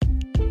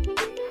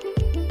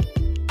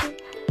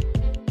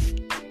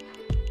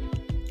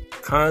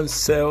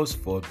Counsels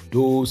for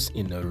those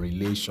in a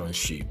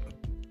relationship.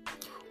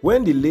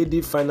 When the lady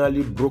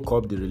finally broke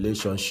up the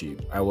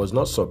relationship, I was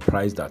not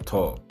surprised at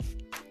all.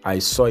 I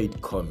saw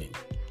it coming.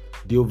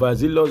 The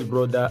overzealous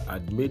brother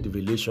had made the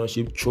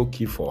relationship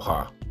choky for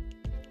her.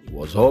 He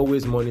was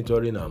always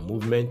monitoring her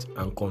movement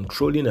and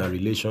controlling her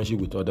relationship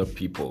with other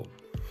people.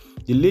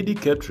 The lady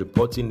kept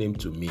reporting him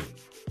to me.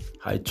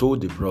 I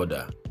told the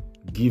brother,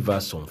 give her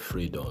some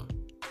freedom.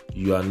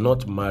 You are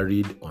not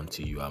married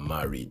until you are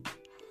married.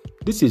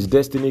 This is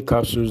Destiny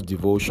Capsules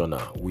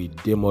Devotional with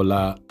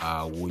Demola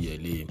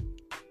Awoyele.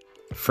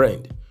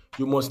 Friend,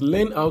 you must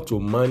learn how to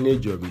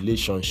manage your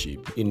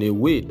relationship in a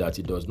way that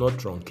it does not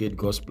truncate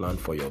God's plan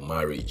for your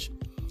marriage.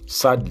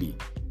 Sadly,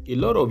 a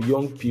lot of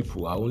young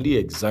people are only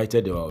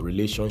excited about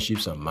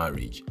relationships and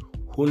marriage.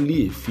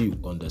 Only a few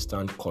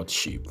understand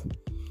courtship.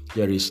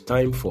 There is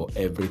time for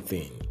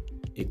everything.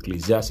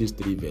 Ecclesiastes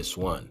 3 verse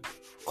 1.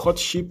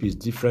 Courtship is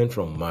different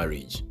from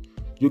marriage.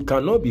 You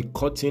cannot be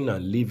courting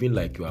and living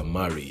like you are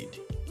married.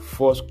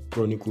 1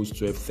 Chronicles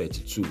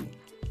 12:32.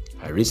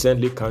 I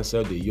recently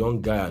counseled a young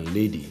guy and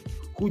lady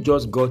who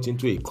just got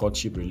into a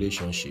courtship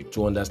relationship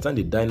to understand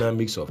the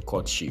dynamics of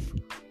courtship.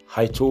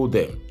 I told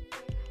them,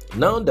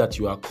 now that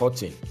you are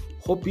courting,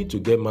 hoping to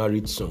get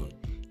married soon,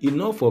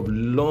 enough of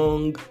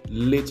long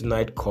late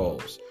night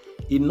calls,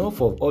 enough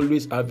of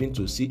always having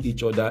to see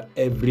each other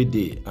every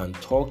day and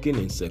talking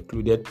in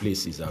secluded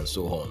places and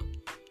so on.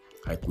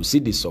 I could see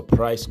the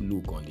surprised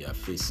look on their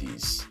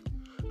faces.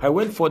 I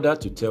went further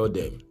to tell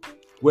them,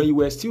 when you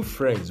were still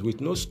friends with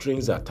no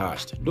strings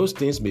attached, those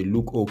things may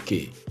look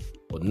okay.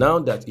 But now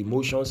that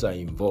emotions are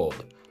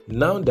involved,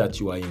 now that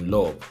you are in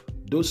love,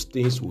 those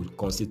things would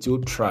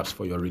constitute traps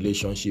for your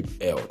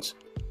relationship health.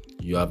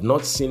 You have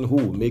not seen who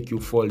will make you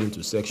fall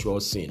into sexual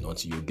sin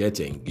until you get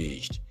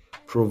engaged.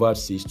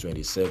 Proverbs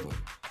 6:27.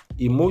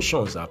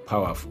 Emotions are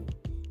powerful.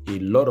 A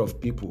lot of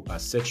people are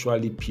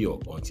sexually pure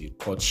until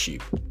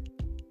courtship.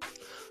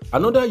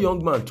 Another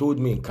young man told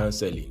me in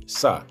counseling,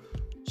 sir,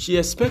 she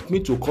expects me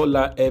to call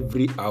her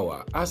every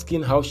hour,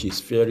 asking how she's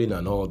faring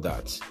and all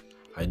that.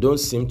 I don't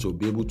seem to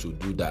be able to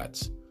do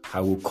that. I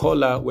will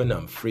call her when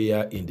I'm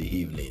freer in the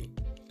evening.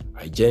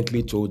 I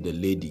gently told the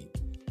lady,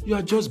 you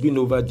are just being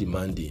over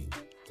demanding.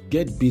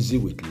 Get busy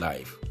with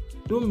life.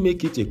 Don't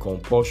make it a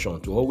compulsion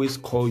to always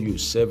call you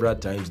several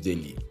times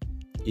daily.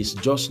 It's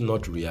just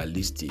not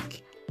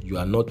realistic. You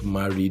are not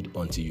married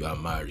until you are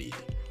married.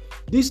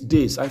 These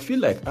days, I feel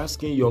like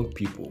asking young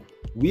people,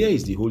 where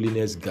is the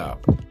holiness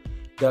gap?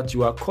 That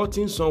you are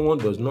courting someone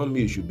does not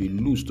mean you should be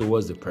loose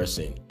towards the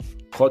person.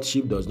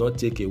 Courtship does not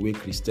take away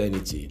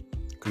Christianity.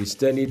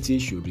 Christianity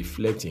should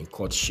reflect in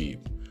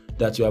courtship.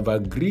 That you have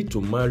agreed to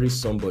marry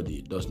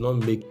somebody does not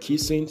make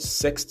kissing,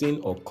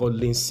 sexting, or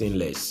cuddling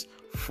sinless.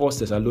 1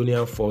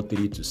 Thessalonians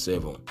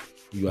 4:3-7.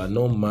 You are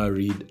not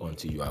married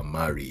until you are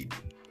married.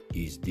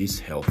 Is this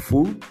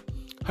helpful?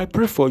 I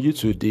pray for you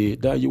today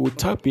that you will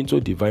tap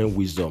into divine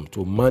wisdom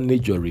to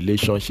manage your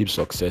relationship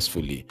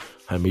successfully,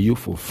 and may you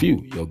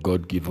fulfill your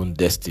God-given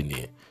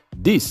destiny.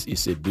 This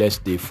is a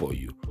blessed day for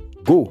you.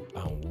 Go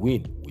and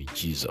win with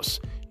Jesus.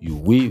 You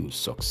will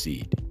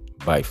succeed.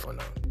 Bye for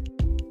now.